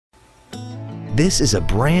This is a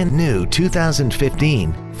brand new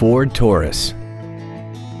 2015 Ford Taurus.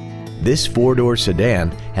 This four-door sedan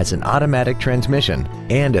has an automatic transmission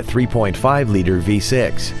and a 3.5-liter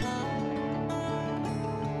V6.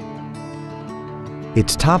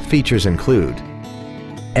 Its top features include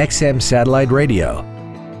XM satellite radio,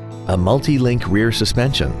 a multi-link rear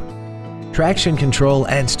suspension, traction control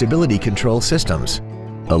and stability control systems,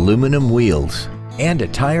 aluminum wheels, and a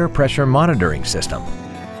tire pressure monitoring system.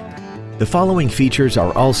 The following features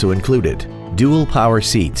are also included: dual power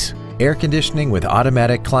seats, air conditioning with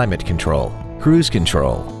automatic climate control, cruise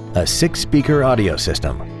control, a 6-speaker audio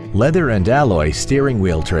system, leather and alloy steering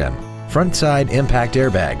wheel trim, front side impact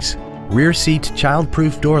airbags, rear seat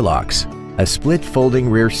child-proof door locks, a split folding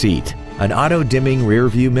rear seat, an auto-dimming rear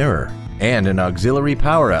view mirror, and an auxiliary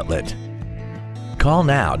power outlet. Call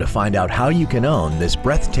now to find out how you can own this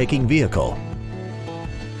breathtaking vehicle.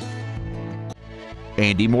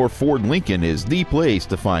 Andy Moore Ford Lincoln is the place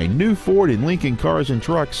to find new Ford and Lincoln cars and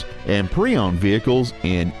trucks and pre-owned vehicles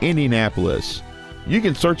in Indianapolis. You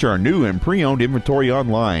can search our new and pre-owned inventory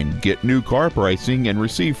online, get new car pricing, and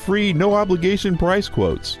receive free no-obligation price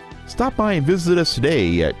quotes. Stop by and visit us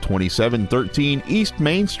today at 2713 East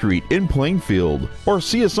Main Street in Plainfield, or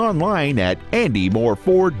see us online at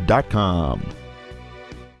andymoreford.com.